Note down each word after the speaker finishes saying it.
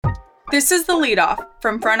This is the leadoff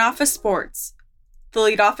from Front Office Sports. The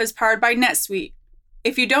leadoff is powered by NetSuite.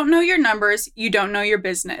 If you don't know your numbers, you don't know your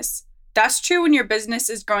business. That's true when your business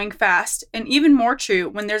is growing fast, and even more true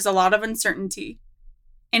when there's a lot of uncertainty.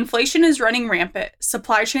 Inflation is running rampant,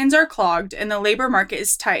 supply chains are clogged, and the labor market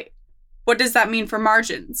is tight. What does that mean for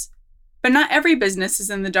margins? But not every business is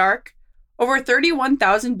in the dark. Over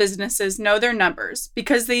 31,000 businesses know their numbers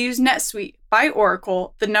because they use NetSuite by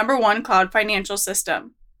Oracle, the #1 cloud financial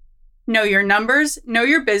system. Know your numbers, know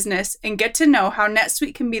your business, and get to know how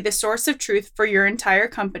NetSuite can be the source of truth for your entire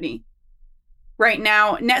company. Right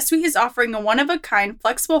now, NetSuite is offering a one-of-a-kind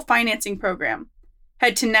flexible financing program.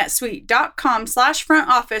 Head to netsuite.com/front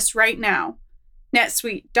office right now.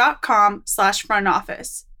 netsuite.com/front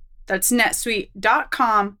office. That's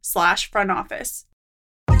netsuite.com/front office.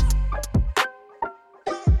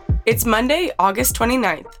 It's Monday, August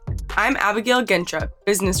 29th. I'm Abigail Gentrup,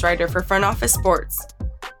 business writer for Front Office Sports.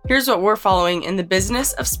 Here's what we're following in the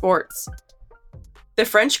business of sports. The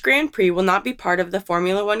French Grand Prix will not be part of the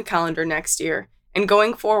Formula One calendar next year, and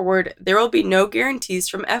going forward, there will be no guarantees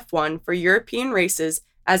from F1 for European races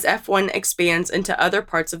as F1 expands into other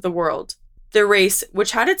parts of the world. The race,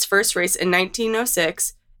 which had its first race in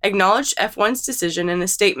 1906, acknowledged F1's decision in a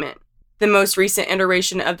statement. The most recent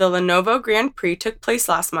iteration of the Lenovo Grand Prix took place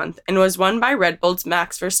last month and was won by Red Bull's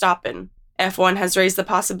Max Verstappen. F1 has raised the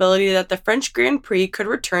possibility that the French Grand Prix could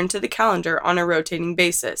return to the calendar on a rotating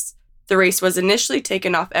basis. The race was initially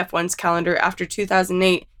taken off F1's calendar after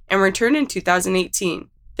 2008 and returned in 2018.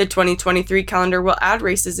 The 2023 calendar will add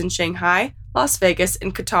races in Shanghai, Las Vegas,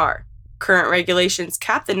 and Qatar. Current regulations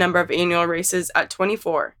cap the number of annual races at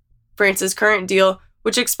 24. France's current deal,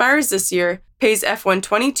 which expires this year, pays F1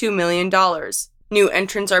 $22 million. New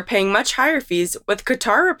entrants are paying much higher fees, with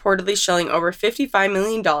Qatar reportedly shelling over $55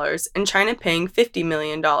 million and China paying $50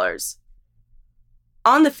 million.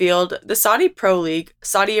 On the field, the Saudi Pro League,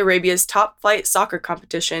 Saudi Arabia's top-flight soccer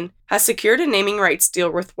competition, has secured a naming rights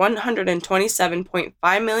deal worth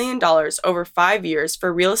 $127.5 million over 5 years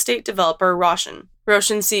for real estate developer Roshan.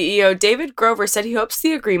 Roshan CEO David Grover said he hopes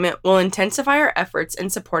the agreement will intensify our efforts in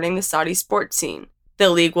supporting the Saudi sports scene. The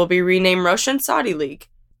league will be renamed Roshan Saudi League.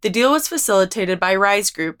 The deal was facilitated by Rise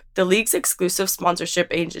Group, the league's exclusive sponsorship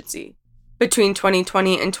agency. Between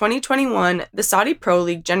 2020 and 2021, the Saudi Pro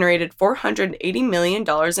League generated $480 million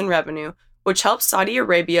in revenue, which helped Saudi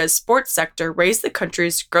Arabia's sports sector raise the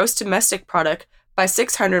country's gross domestic product by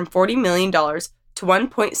 $640 million to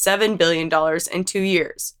 $1.7 billion in 2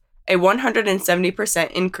 years, a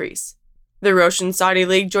 170% increase. The Roshan Saudi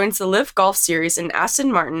League joins the Live Golf Series and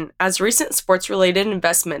Aston Martin as recent sports-related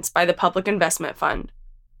investments by the Public Investment Fund.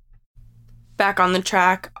 Back on the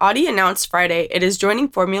track, Audi announced Friday it is joining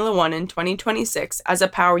Formula One in 2026 as a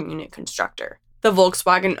power unit constructor. The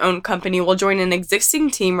Volkswagen-owned company will join an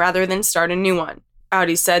existing team rather than start a new one.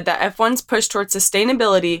 Audi said that F1's push towards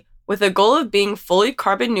sustainability, with a goal of being fully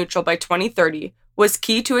carbon neutral by 2030, was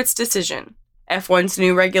key to its decision. F1's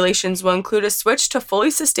new regulations will include a switch to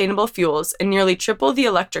fully sustainable fuels and nearly triple the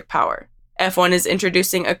electric power. F1 is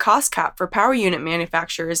introducing a cost cap for power unit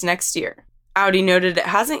manufacturers next year. Audi noted it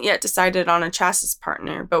hasn't yet decided on a chassis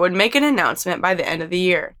partner, but would make an announcement by the end of the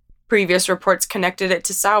year. Previous reports connected it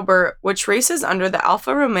to Sauber, which races under the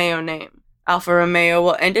Alfa Romeo name. Alfa Romeo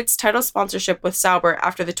will end its title sponsorship with Sauber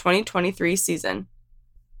after the 2023 season.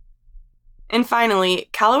 And finally,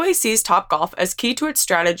 Callaway sees Topgolf as key to its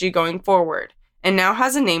strategy going forward, and now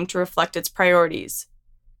has a name to reflect its priorities.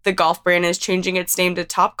 The golf brand is changing its name to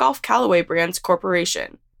Topgolf Callaway Brands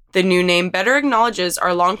Corporation. The new name better acknowledges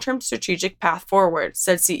our long-term strategic path forward,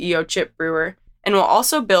 said CEO Chip Brewer, and will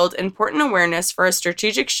also build important awareness for a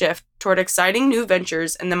strategic shift toward exciting new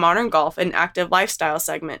ventures in the modern golf and active lifestyle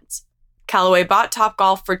segments. Callaway bought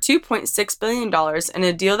Topgolf for $2.6 billion in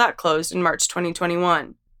a deal that closed in March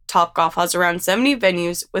 2021. Topgolf has around 70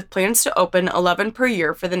 venues, with plans to open 11 per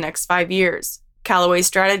year for the next 5 years. Callaway's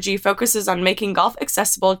strategy focuses on making golf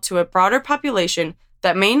accessible to a broader population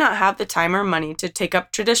that may not have the time or money to take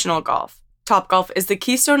up traditional golf. Topgolf is the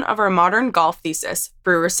keystone of our modern golf thesis,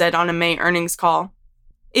 Brewer said on a May earnings call.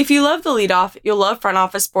 If you love the leadoff, you'll love Front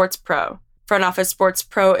Office Sports Pro. Front Office Sports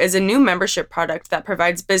Pro is a new membership product that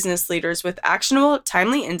provides business leaders with actionable,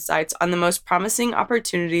 timely insights on the most promising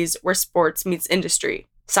opportunities where sports meets industry.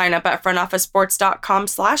 Sign up at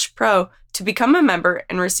frontofficesports.com/pro to become a member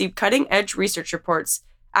and receive cutting-edge research reports,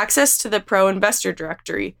 access to the Pro Investor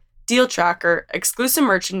Directory, deal tracker, exclusive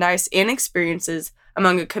merchandise, and experiences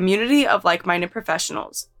among a community of like-minded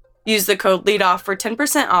professionals. Use the code LEADOFF for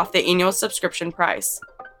 10% off the annual subscription price.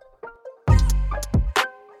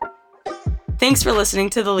 Thanks for listening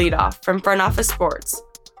to The Leadoff from Front Office Sports.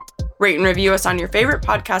 Rate and review us on your favorite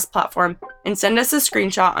podcast platform and send us a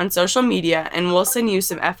screenshot on social media and we'll send you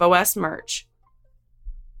some FOS merch.